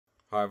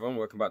Hi everyone,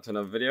 welcome back to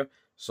another video.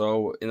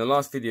 So in the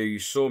last video you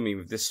saw me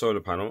with this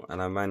solar panel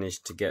and I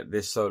managed to get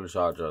this solar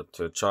charger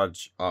to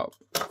charge up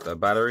the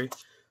battery.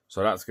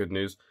 So that's good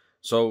news.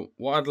 So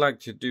what I'd like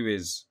to do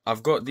is,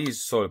 I've got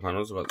these solar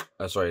panels,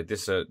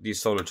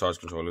 these solar charge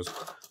controllers.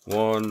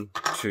 1,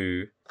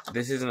 2,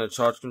 this isn't a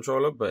charge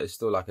controller, but it's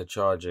still like a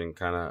charging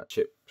kind of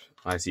chip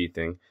IC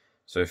thing.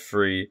 So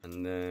 3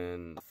 and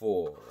then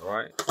 4,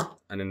 right?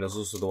 And then there's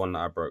also the one that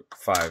I broke,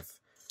 5.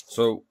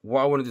 So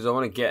what I want to do is I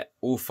want to get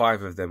all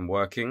 5 of them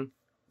working.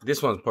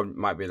 This one probably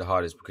might be the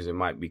hardest because it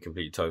might be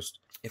completely toast.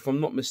 If I'm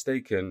not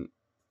mistaken,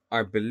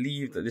 I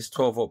believe that this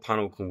 12-volt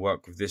panel can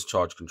work with this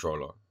charge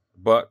controller.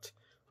 But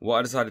what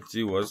I decided to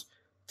do was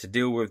to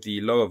deal with the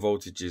lower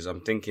voltages.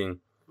 I'm thinking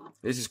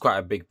this is quite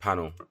a big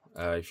panel.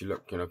 If you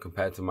look,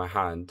 compared to my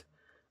hand.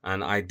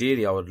 And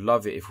ideally, I would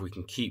love it if we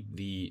can keep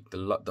the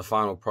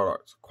final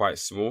product quite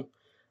small.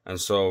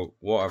 And so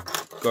what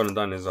I've gone and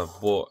done is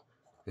I've bought,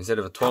 instead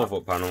of a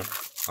 12-volt panel,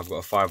 I've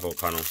got a 5-volt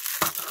panel.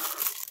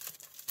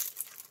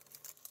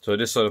 So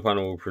this solar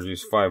panel will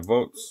produce 5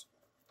 volts.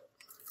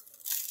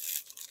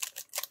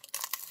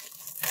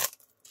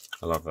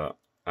 I love that.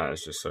 That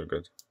is just so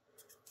good.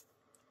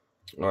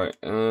 Right,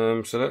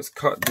 so let's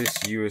cut this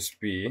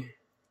USB.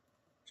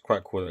 It's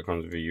quite cool that it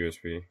comes with a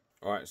USB.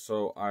 Alright,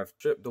 so I've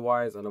stripped the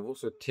wires and I've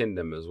also tinned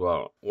them as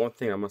well. One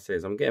thing I must say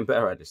is I'm getting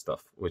better at this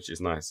stuff, which is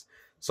nice.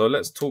 So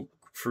let's talk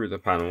through the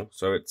panel.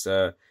 So it's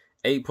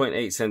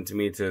 8.8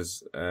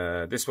 centimeters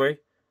this way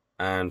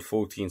and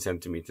 14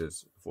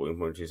 centimeters,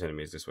 14.2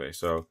 centimeters this way.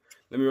 So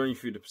let me run you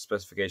through the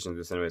specifications of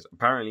this anyways.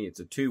 Apparently it's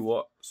a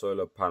 2-watt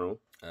solar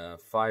panel,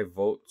 5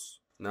 volts.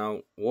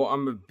 Now what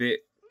I'm a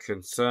bit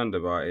concerned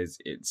about is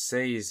it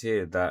says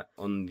here that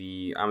on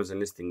the Amazon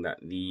listing that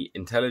the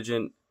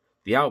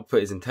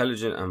output is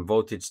intelligent and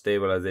voltage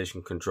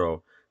stabilization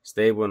control,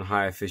 stable and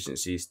high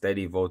efficiency,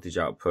 steady voltage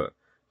output,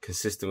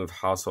 consistent with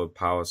household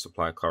power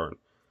supply current.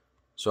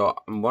 So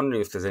I'm wondering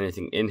if there's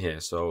anything in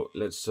here. So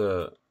let's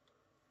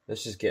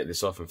just get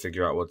this off and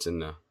figure out what's in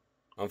there.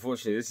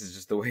 Unfortunately, this is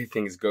just the way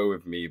things go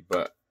with me,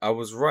 but I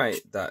was right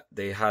that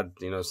they had,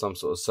 some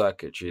sort of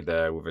circuitry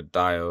there with a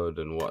diode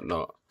and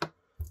whatnot.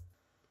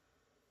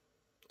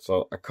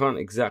 So I can't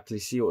exactly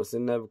see what's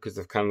in there because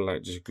they've kind of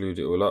like just glued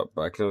it all up,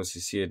 but I can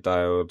obviously see a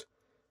diode.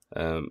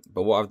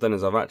 But what I've done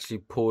is I've actually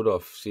pulled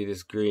off, see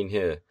this green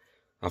here?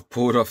 I've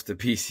pulled off the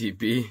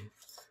PCB.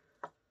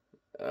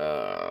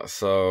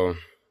 So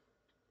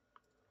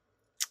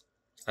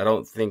I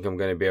don't think I'm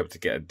going to be able to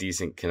get a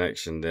decent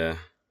connection there.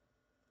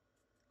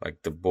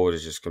 Like the board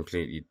is just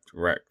completely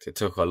wrecked. It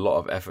took a lot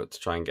of effort to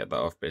try and get that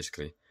off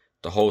basically.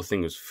 The whole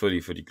thing was fully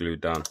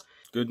glued down.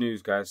 Good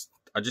news guys.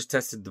 I just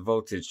tested the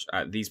voltage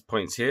at these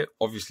points here.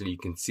 Obviously you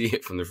can see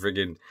it from the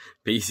friggin'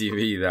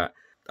 PCB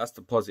that's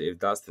the positive,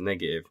 that's the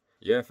negative.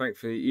 Yeah,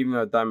 thankfully, even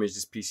though I damaged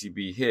this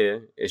PCB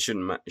here, it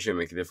shouldn't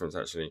make a difference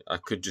actually. I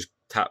could just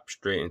tap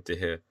straight into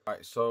here.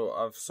 Alright, so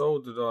I've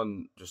soldered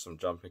on just some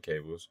jumper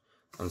cables.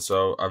 And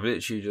so I've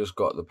literally just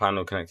got the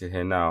panel connected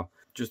here now,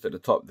 just at the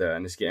top there,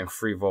 and it's getting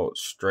 3 volts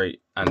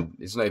straight, and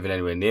it's not even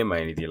anywhere near my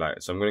LED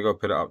light. So I'm gonna go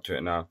put it up to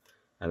it now,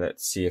 and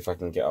let's see if I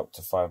can get up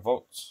to 5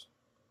 volts.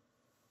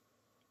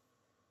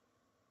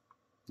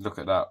 Look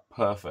at that,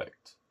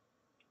 perfect.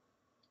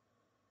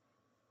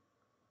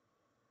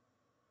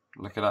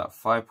 Look at that,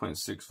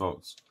 5.6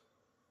 volts.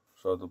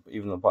 So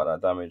even the part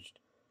that damaged,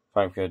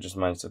 thankfully I just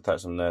managed to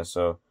attach them there.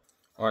 So,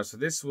 alright, so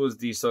this was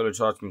the solar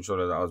charge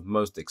controller that I was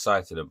most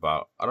excited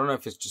about. I don't know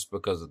if it's just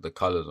because of the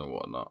colors and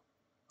whatnot.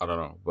 I don't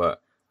know,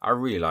 but I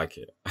really like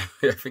it.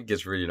 I think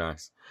it's really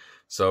nice.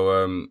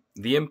 So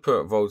the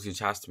input voltage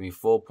has to be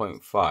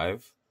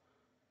 4.5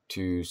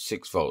 to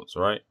 6 volts,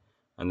 right?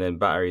 And then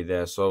battery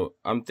there. So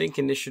I'm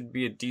thinking this should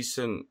be a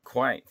decent,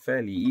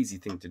 fairly easy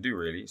thing to do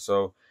really.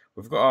 So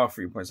we've got our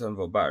 3.7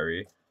 volt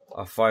battery,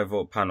 our 5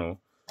 volt panel.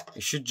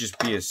 It should just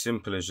be as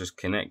simple as just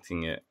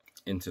connecting it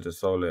into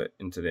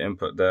the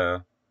input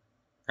there,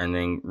 and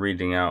then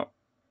reading out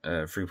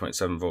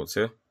 3.7 volts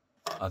here.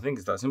 I think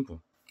it's that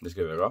simple. Let's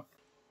give it a go.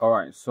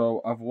 Alright,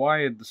 so I've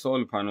wired the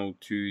solar panel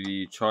to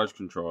the charge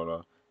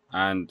controller,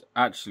 and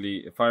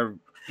actually if I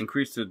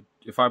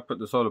put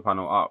the solar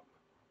panel up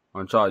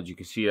on charge, you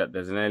can see that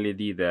there's an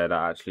LED there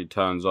that actually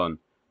turns on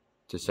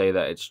to say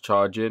that it's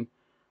charging,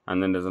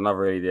 and then there's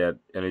another LED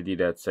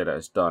there to say that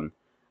it's done.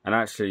 And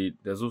actually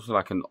there's also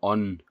like an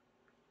on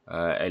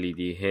LED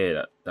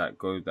here that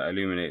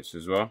illuminates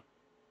as well.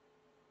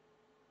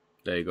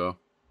 There you go.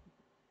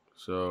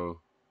 So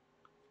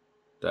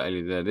that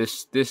LED there,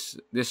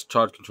 this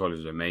charge controller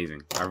is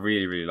amazing. I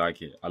really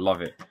like it. I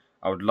love it.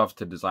 I would love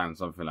to design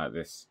something like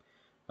this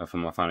for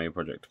my family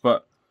project.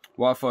 But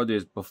what I thought I'd do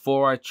is,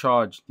 before I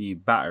charge the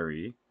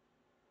battery,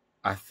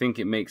 I think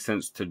it makes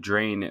sense to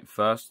drain it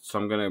first. So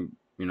I'm gonna,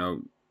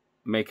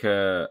 make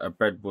a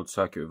breadboard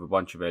circuit with a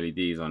bunch of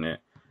LEDs on it,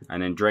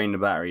 and then drain the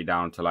battery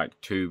down to like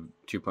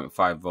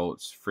 2.5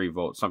 volts, 3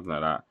 volts, something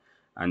like that,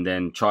 and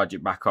then charge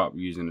it back up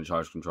using the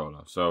charge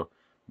controller. So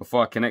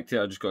before I connect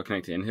it, I just got to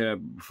connect it in here.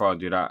 Before I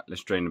do that,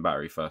 let's drain the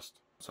battery first.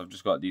 So I've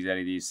just got these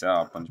LEDs set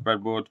up on this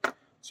breadboard.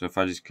 So if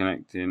I just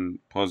connect in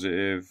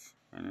positive,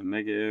 and a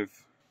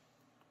negative.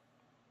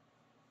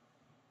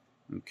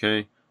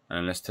 Okay,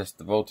 and let's test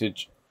the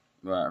voltage.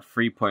 We're at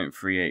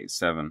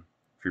 3.387,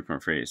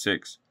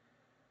 3.386.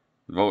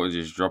 The voltage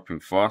is dropping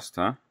fast,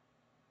 huh?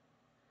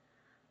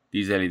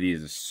 These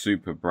LEDs are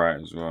super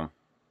bright as well.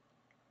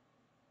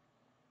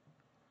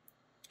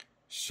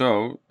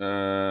 So,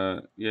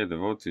 yeah, the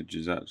voltage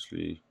is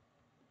actually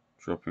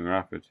dropping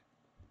rapid.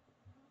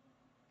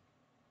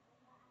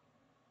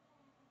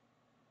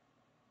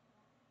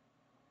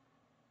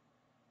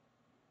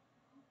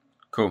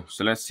 Cool,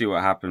 so let's see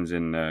what happens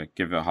in,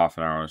 give it half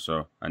an hour or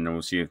so, and then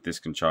we'll see if this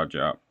can charge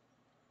it up.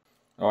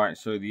 Alright,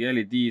 so the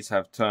LEDs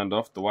have turned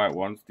off, the white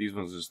ones. These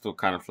ones are still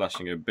kind of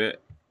flashing a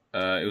bit.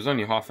 It was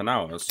only half an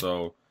hour,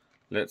 so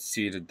let's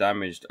see the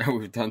damage that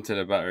we've done to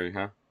the battery,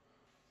 huh?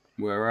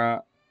 We're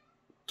at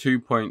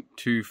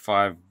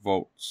 2.25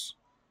 volts.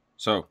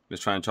 So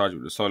let's try and charge it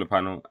with the solar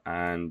panel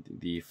and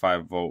the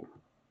 5 volt,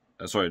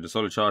 the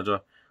solar charger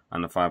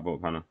and the 5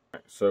 volt panel.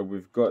 So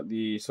we've got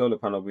the solar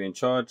panel being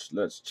charged.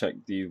 Let's check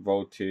the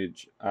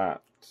voltage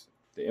at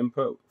the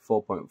input,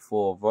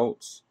 4.4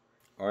 volts.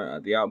 Alright,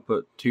 at the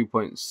output,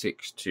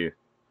 2.62.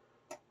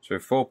 So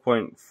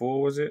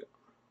 4.4 was it?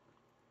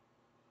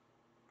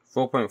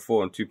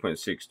 4.4 and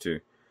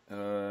 2.62.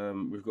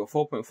 We've got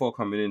 4.4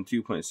 coming in,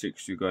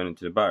 2.62 going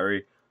into the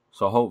battery.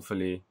 So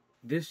hopefully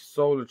this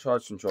solar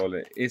charge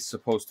controller is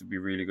supposed to be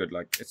really good.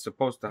 Like, it's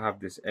supposed to have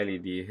this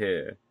LED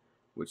here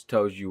which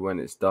tells you when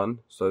it's done.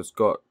 So it's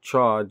got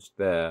charge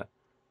there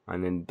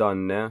and then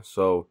done there.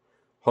 So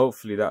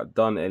hopefully that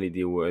done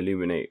LED will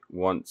illuminate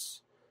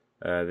once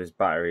this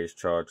battery is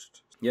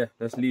charged. Yeah,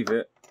 let's leave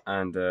it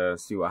and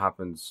see what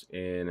happens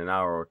in an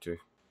hour or two.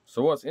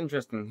 So what's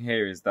interesting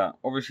here is that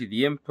obviously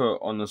the input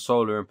on the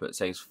solar input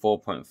says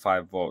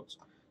 4.5 volts.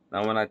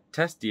 Now when I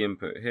test the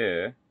input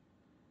here,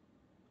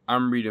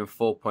 I'm reading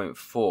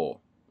 4.4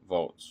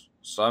 volts.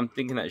 So I'm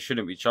thinking that it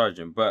shouldn't be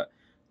charging, but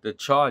the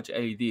charge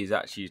LED is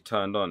actually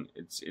turned on.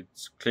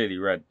 It's clearly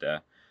red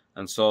there.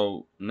 And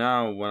so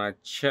now when I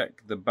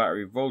check the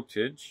battery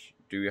voltage,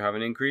 do we have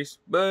an increase?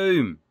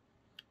 Boom!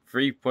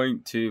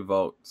 3.2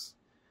 volts.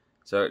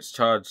 So it's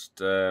charged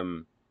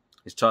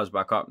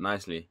back up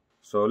nicely.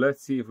 So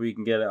let's see if we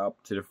can get it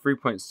up to the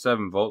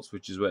 3.7 volts,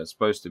 which is where it's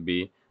supposed to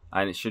be,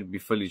 and it should be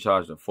fully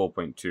charged at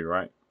 4.2,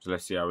 right? So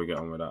let's see how we get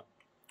on with that.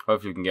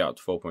 Hopefully we can get up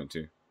to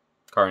 4.2.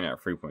 Currently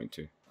at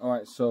 3.2.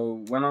 Alright,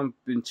 so when I've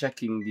been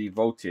checking the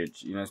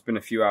voltage, you know, it's been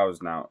a few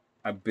hours now.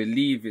 I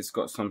believe it's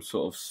got some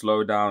sort of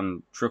slow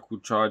down trickle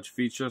charge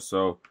feature.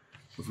 So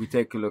if we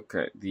take a look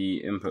at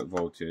the input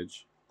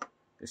voltage,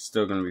 it's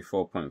still going to be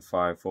 4.5,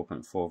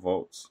 4.4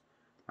 volts.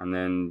 And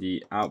then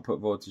the output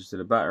voltage to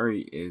the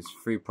battery is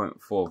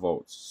 3.4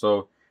 volts.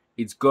 So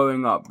it's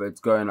going up, but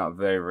it's going up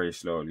very, very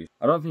slowly.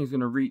 I don't think it's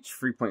going to reach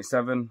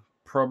 3.7.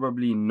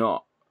 Probably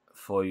not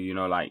for, you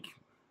know, like,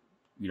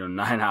 9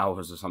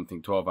 hours or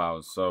something, 12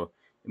 hours. So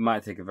it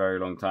might take a very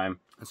long time.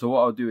 And so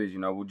what I'll do is,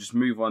 we'll just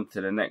move on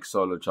to the next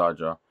solar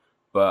charger.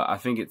 But I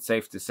think it's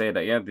safe to say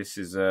that, yeah, this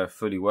is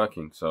fully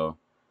working. So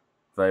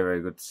very,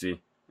 very good to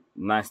see.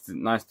 Nice to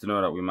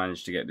know that we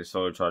managed to get this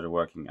solar charger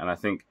working. And I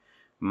think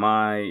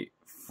my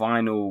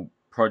final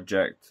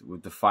project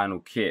with the final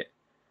kit,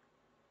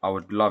 I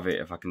would love it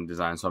if I can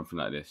design something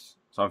like this.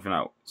 Something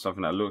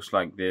that looks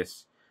like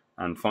this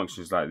and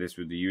functions like this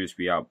with the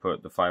USB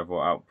output, the 5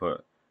 volt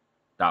output.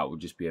 That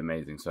would just be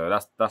amazing. So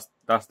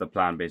that's the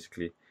plan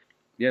basically.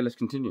 Yeah, let's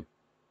continue.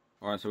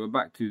 Alright, so we're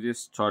back to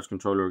this charge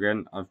controller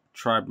again. I've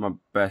tried my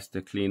best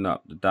to clean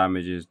up the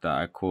damages that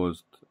I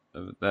caused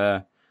over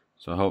there.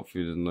 So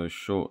hopefully there's no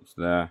shorts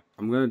there.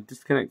 I'm going to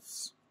disconnect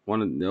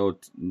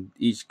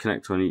each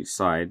connector on each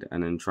side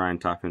and then try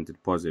and tap into the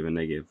positive and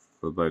negative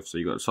for both. So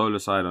you got the solar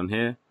side on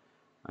here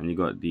and you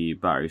got the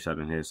battery side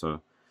on here.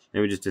 So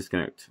let me just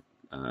disconnect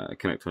a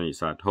connector on each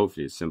side.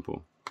 Hopefully it's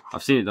simple.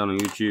 I've seen it done on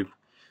YouTube.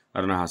 I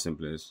don't know how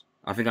simple it is.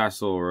 I think I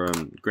saw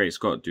Great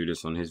Scott do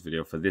this on his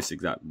video for this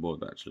exact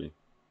board actually.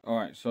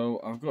 Alright, so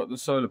I've got the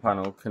solar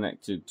panel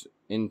connected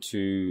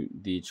into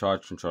the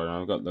charge controller and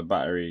I've got the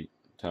battery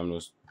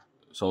terminals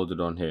soldered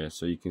on here.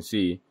 So you can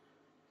see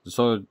the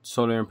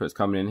solar input's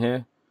coming in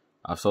here.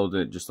 I've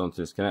soldered it just onto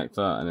this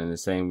connector, and then the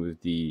same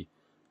with the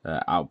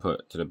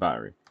output to the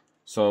battery.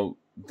 So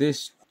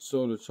this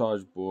solar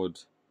charge board,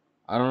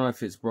 I don't know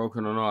if it's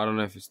broken or not. I don't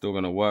know if it's still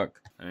going to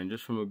work. And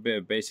just from a bit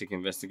of basic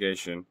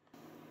investigation,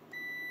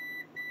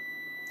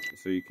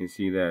 so you can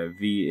see there,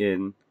 V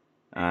in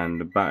and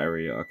the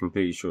battery are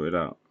completely shorted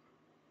out.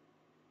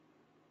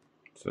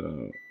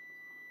 So,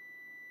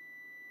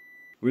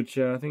 which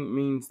I think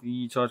means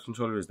the charge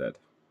controller is dead.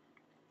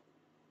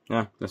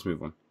 Yeah, let's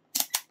move on.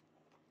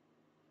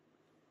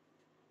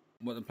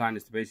 What the plan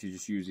is to basically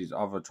just use these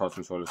other charge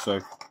controllers. So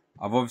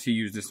I've obviously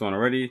used this one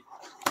already.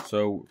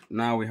 So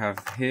now we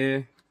have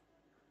here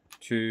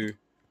 2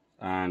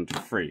 and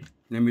 3.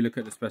 Let me look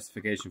at the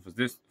specification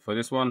for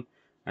this one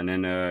and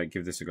then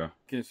give this a go.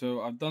 Okay,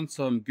 so I've done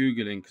some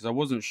Googling because I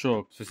wasn't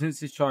sure. So since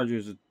this charger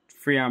is a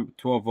 3 amp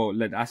 12 volt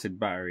lead acid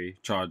battery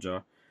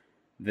charger,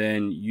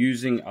 then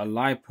using a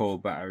LiPo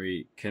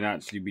battery can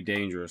actually be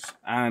dangerous.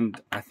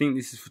 And I think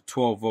this is for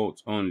 12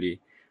 volts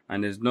only,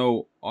 and there's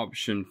no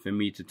option for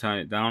me to turn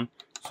it down.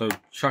 So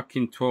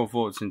chucking 12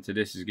 volts into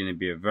this is going to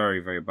be a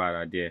very, very bad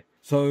idea.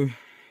 So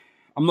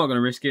I'm not going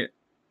to risk it.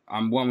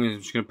 I'm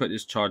just going to put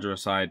this charger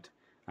aside,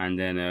 and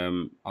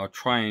then I'll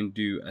try and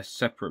do a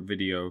separate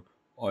video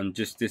on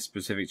just this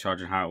specific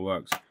charger and how it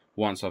works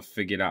once I've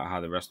figured out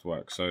how the rest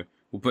works. So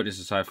we'll put this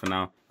aside for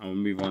now, and we'll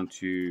move on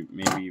to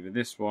maybe either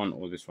this one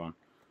or this one.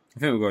 I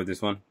think we'll go with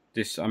this one.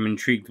 I'm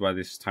intrigued by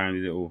this tiny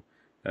little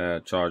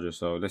charger,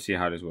 so let's see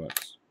how this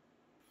works.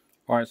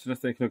 Alright, so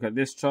let's take a look at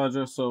this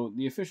charger. So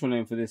the official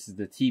name for this is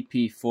the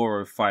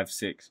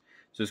TP4056.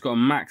 So it's got a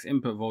max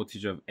input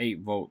voltage of 8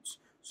 volts.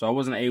 So I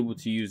wasn't able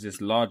to use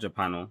this larger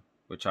panel,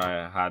 which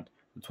I had,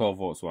 the 12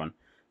 volts one.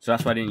 So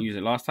that's why I didn't use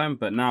it last time,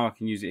 but now I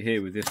can use it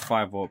here with this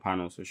 5 volt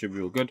panel, so it should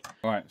be all good.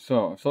 Alright,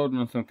 so I've soldered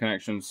on some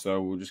connections, so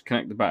we'll just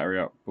connect the battery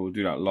up, but we'll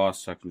do that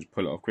last so I can just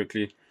pull it off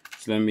quickly.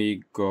 So let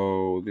me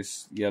go,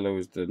 this yellow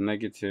is the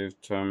negative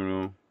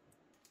terminal.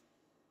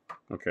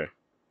 Okay,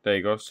 there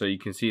you go. So you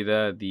can see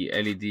there the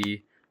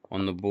LED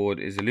on the board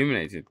is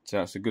illuminated, so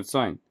that's a good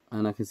sign.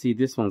 And I can see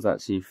this one's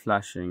actually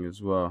flashing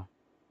as well,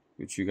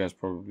 which you guys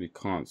probably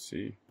can't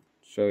see.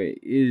 So it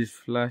is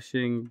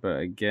flashing, but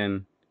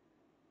again,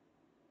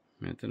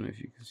 I don't know if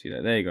you can see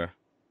that. There you go.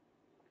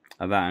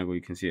 At that angle,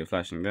 you can see it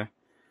flashing there.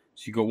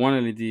 So you got one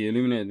LED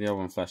illuminated, the other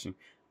one flashing.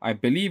 I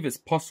believe it's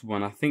possible,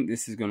 and I think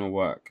this is going to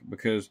work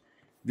because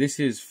this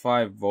is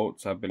 5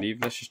 volts, I believe.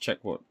 Let's just check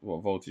what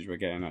voltage we're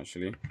getting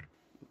actually.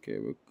 Okay,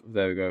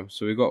 there we go.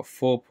 So we got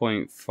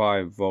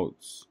 4.5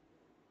 volts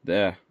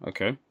there.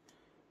 Okay,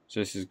 so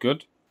this is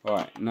good. All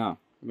right, now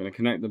I'm going to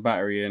connect the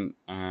battery in,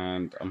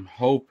 and I'm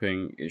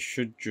hoping it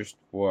should just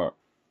work.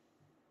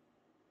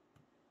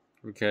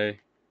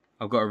 Okay,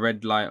 I've got a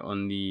red light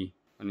on the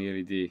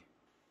LED.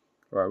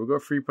 All right, we've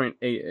got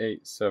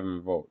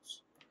 3.887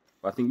 volts.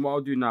 But I think what I'll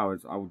do now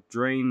is I'll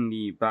drain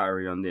the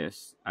battery on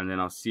this, and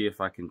then I'll see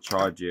if I can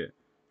charge it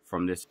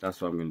from this.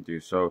 That's what I'm going to do.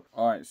 So,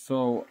 all right,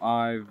 so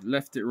I've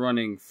left it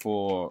running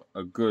for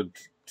a good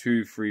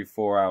 2, 3,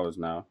 4 hours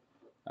now.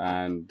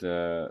 And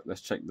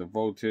let's check the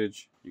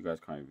voltage. You guys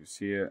can't even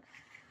see it.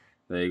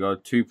 There you go,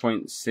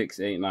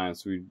 2.689.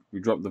 So we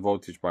dropped the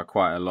voltage by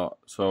quite a lot.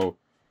 So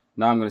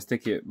now I'm going to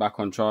stick it back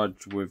on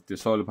charge with the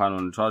solar panel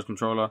and the charge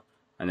controller,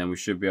 and then we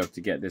should be able to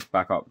get this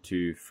back up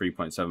to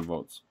 3.7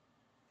 volts.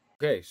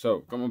 Okay, so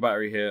got my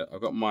battery here.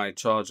 I've got my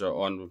charger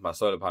on with my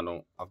solar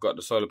panel. I've got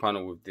the solar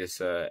panel with this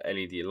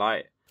LED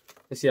light.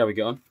 Let's see how we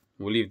get on.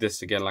 We'll leave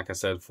this again, like I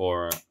said,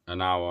 for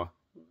an hour,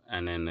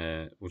 and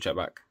then we'll check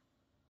back.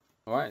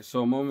 All right,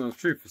 so moment of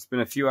truth. It's been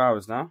a few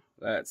hours now.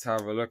 Let's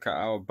have a look at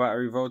our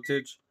battery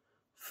voltage.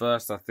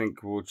 First, I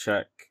think we'll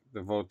check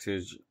the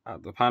voltage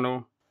at the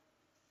panel.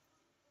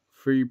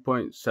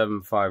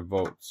 3.75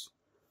 volts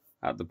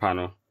at the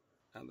panel.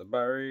 At the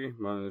battery,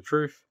 moment of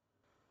truth.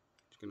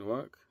 Gonna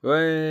work.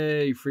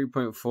 Hey,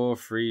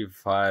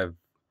 3.435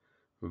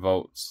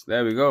 volts.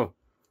 There we go.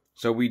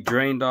 So we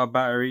drained our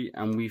battery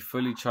and we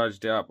fully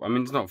charged it up. I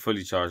mean, it's not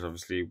fully charged,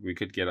 obviously. We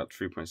could get up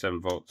to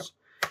 3.7 volts.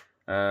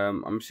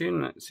 I'm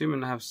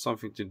assuming it has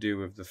something to do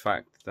with the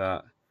fact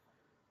that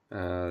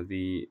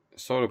the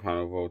solar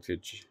panel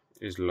voltage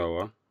is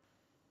lower.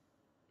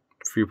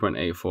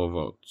 3.84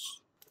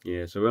 volts.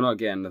 Yeah, so we're not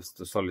getting the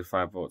solid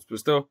 5 volts, but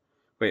still.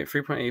 Wait,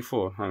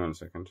 3.84. Hang on a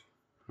second.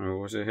 What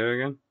was it here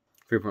again?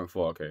 3.4,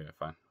 okay, yeah,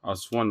 fine. I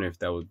was wondering if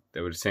they were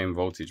the same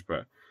voltage,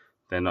 but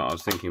they're not. I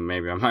was thinking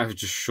maybe I might have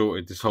just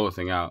shorted this whole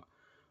thing out.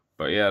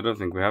 But yeah, I don't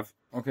think we have.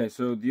 Okay,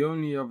 so the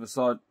only other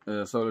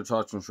solar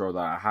charge control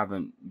that I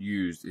haven't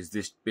used is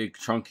this big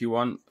chunky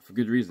one, for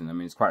good reason. I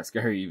mean, it's quite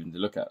scary even to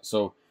look at.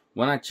 So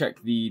when I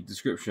check the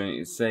description,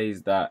 it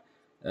says that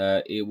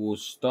it will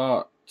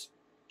start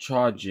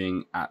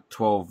charging at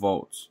 12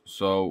 volts.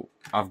 So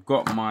I've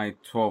got my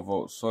 12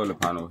 volt solar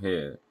panel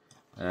here.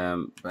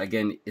 But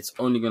again, it's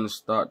only going to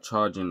start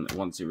charging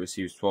once it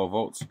receives 12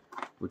 volts,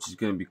 which is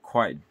going to be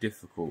quite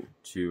difficult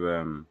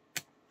to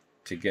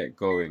get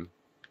going.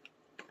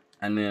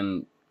 And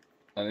then,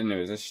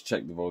 anyways, let's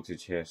check the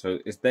voltage here. So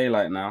it's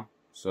daylight now,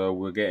 so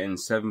we're getting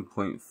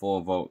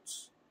 7.4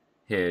 volts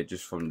here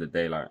just from the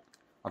daylight.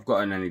 I've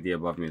got an LED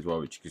above me as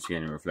well, which you can see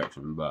any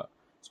reflection, but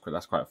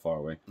that's quite far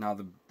away. Now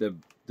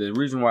the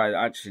reason why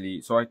I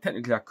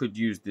could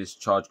use this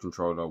charge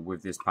controller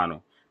with this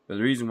panel. But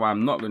the reason why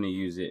I'm not going to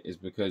use it is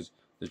because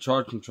the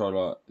charge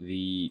controller,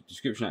 the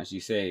description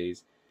actually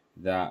says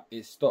that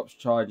it stops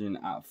charging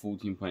at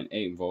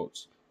 14.8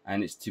 volts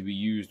and it's to be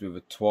used with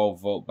a 12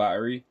 volt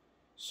battery.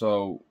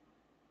 So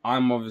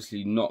I'm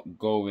obviously not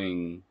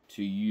going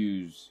to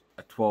use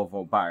a 12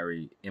 volt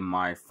battery in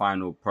my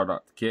final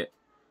product kit.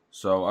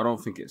 So I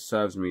don't think it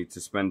serves me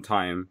to spend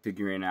time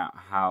figuring out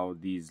how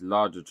these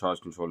larger charge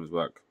controllers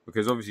work.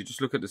 Because obviously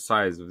just look at the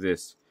size of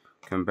this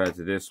compared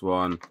to this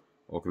one,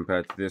 or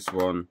compared to this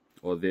one,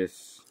 or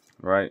this,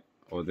 right?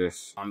 Or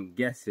this. I'm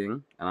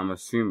guessing, and I'm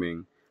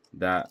assuming,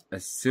 that a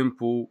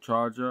simple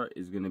charger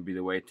is going to be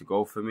the way to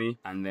go for me,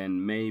 and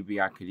then maybe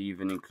I could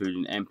even include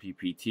an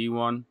MPPT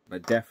one,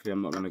 but definitely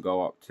I'm not going to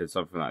go up to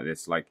something like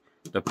this. Like,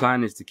 the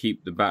plan is to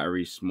keep the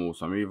battery small,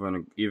 so I'm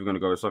either going to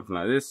go with something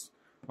like this,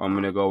 or I'm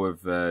going to go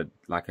with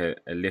like a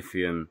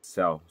lithium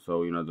cell.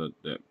 So, you know,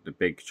 the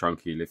big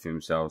chunky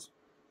lithium cells.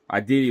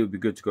 Ideally, it would be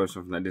good to go with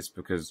something like this,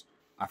 because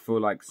I feel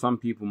like some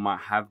people might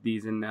have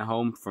these in their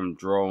home from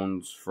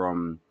drones,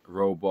 from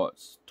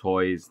robots,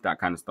 toys, that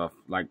kind of stuff.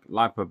 Like,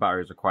 LiPo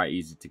batteries are quite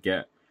easy to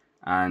get,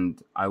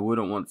 and I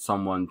wouldn't want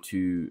someone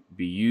to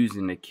be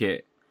using the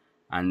kit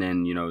and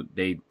then, you know,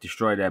 they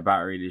destroy their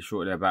battery, they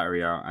short their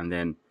battery out, and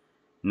then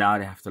now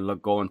they have to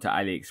go onto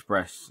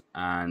AliExpress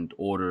and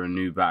order a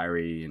new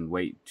battery and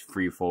wait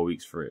 3-4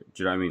 weeks for it.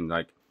 Do you know what I mean?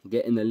 Like,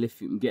 getting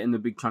the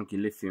big chunky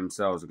lithium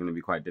cells are going to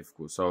be quite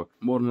difficult. So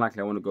more than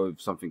likely I want to go with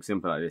something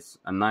simple like this,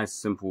 a nice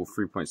simple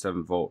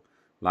 3.7 volt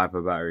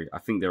LiPo battery. I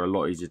think they're a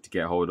lot easier to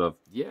get hold of.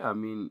 Yeah, I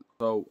mean,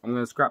 so I'm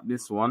going to scrap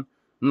this one.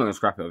 I'm not going to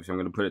scrap it, obviously. I'm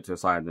going to put it to the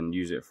side and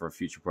use it for a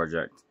future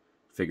project,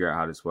 figure out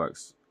how this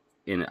works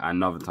in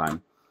another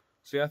time.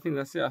 So yeah, I think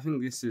that's it. I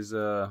think this is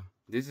a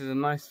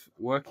nice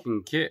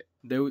working kit.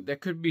 There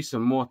could be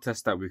some more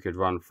tests that we could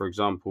run. For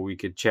example, we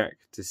could check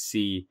to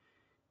see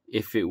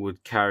if it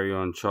would carry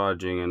on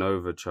charging and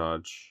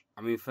overcharge.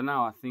 I mean, for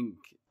now, I think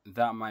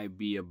that might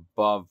be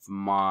above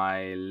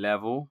my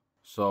level.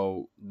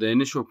 So the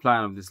initial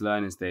plan of this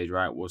learning stage,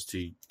 right, was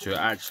to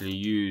actually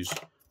use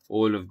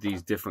all of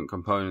these different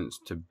components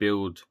to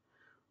build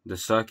the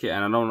circuit.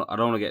 And I don't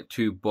want to get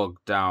too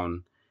bogged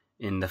down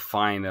in the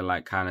finer,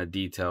 like, kind of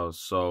details.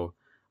 So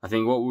I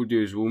think what we'll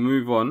do is we'll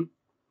move on.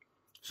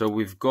 So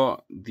we've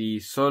got the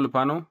solar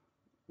panel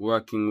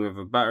working with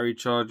a battery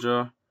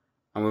charger,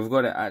 and we've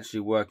got it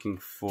actually working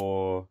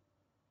for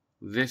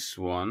this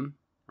one,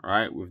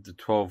 right, with the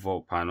 12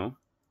 volt panel.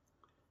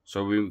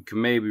 So we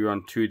can maybe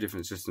run 2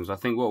 different systems. I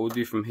think what we'll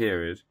do from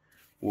here is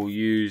we'll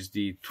use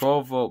the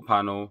 12 volt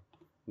panel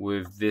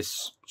with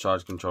this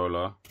charge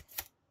controller,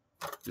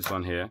 this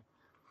one here.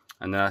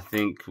 And then I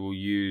think we'll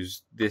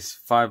use this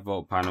 5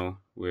 volt panel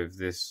with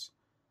this,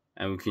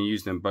 and we can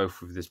use them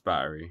both with this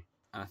battery.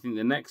 And I think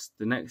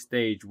the next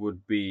stage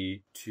would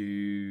be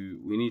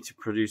we need to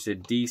produce a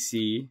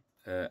DC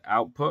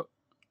output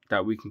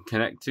that we can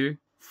connect to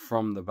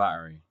from the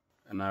battery.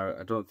 And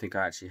I don't think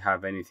I actually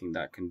have anything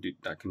that can do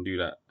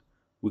that.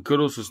 We could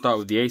also start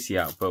with the AC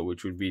output,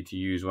 which would be to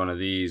use one of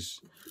these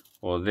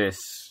or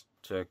this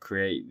to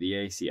create the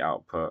AC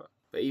output.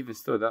 But even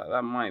still,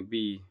 that might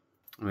be,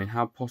 I mean,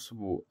 how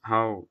probable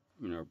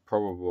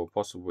or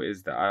possible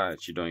is that? I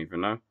actually don't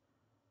even know.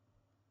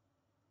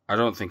 I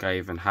don't think I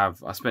even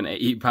have, I spent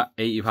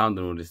 £80 on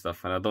all this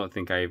stuff, and I don't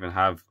think I even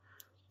have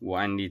what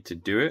I need to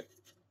do it,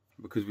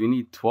 because we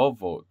need 12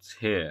 volts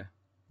here,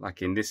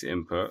 like in this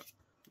input.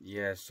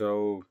 Yeah,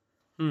 so,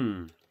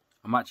 I'm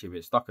actually a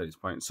bit stuck at this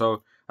point.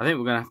 So I think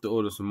we're going to have to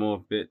order some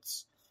more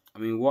bits. I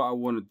mean, what I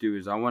want to do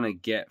is I want to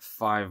get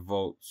 5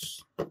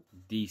 volts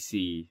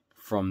DC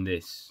from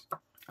this.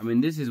 I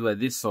mean, this is where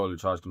this solar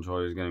charge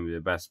controller is going to be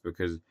the best,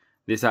 because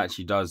this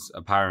actually does,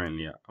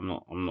 apparently,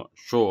 I'm not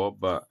sure,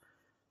 but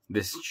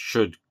this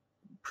should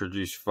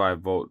produce 5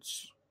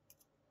 volts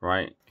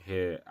right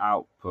here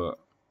output.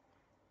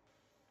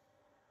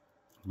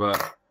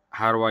 But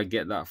how do I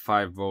get that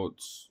 5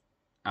 volts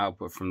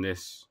output from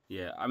this?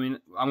 Yeah, I mean,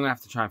 I'm gonna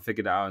have to try and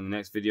figure that out in the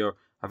next video.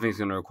 I think it's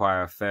gonna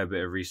require a fair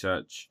bit of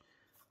research.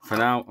 For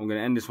now, I'm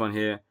gonna end this one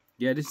here.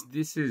 Yeah,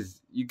 this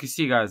is, you can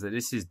see, guys, that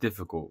this is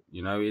difficult.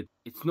 You know,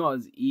 it's not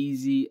as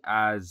easy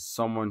as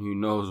someone who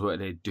knows what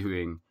they're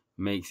doing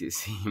makes it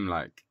seem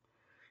like.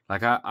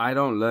 Like, I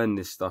don't learn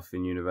this stuff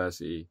in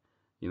university.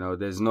 You know,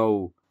 there's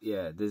no,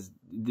 yeah.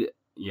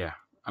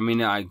 I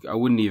mean, I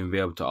wouldn't even be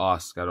able to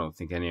ask, I don't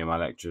think, any of my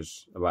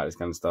lecturers about this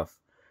kind of stuff.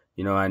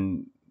 You know,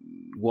 and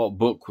what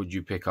book would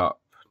you pick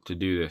up to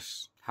do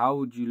this? How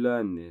would you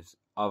learn this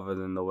other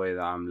than the way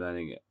that I'm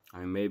learning it? I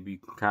mean, maybe you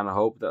can kind of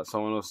hope that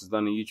someone else has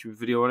done a YouTube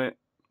video on it.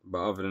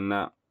 But other than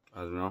that, I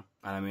don't know.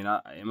 And I mean,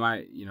 it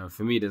might, you know,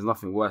 for me, there's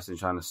nothing worse than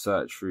trying to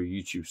search through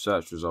YouTube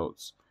search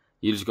results.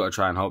 You just got to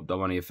try and hope that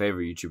one of your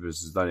favorite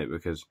YouTubers has done it,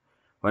 because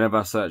whenever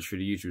I search through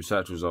the YouTube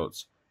search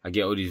results, I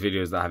get all these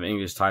videos that have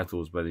English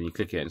titles, but then you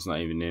click it and it's not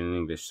even in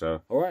English.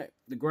 So, alright,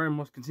 the grind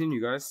must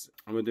continue, guys.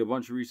 I'm going to do a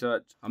bunch of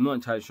research. I'm not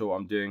entirely sure what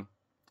I'm doing,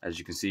 as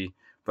you can see.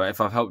 But if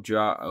I've helped you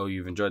out or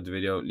you've enjoyed the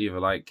video, leave a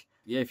like.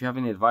 Yeah, if you have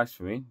any advice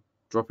for me,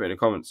 drop it in the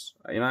comments.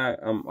 You know,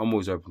 I'm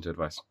always open to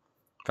advice.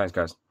 Thanks,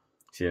 guys.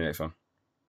 See you in the next one.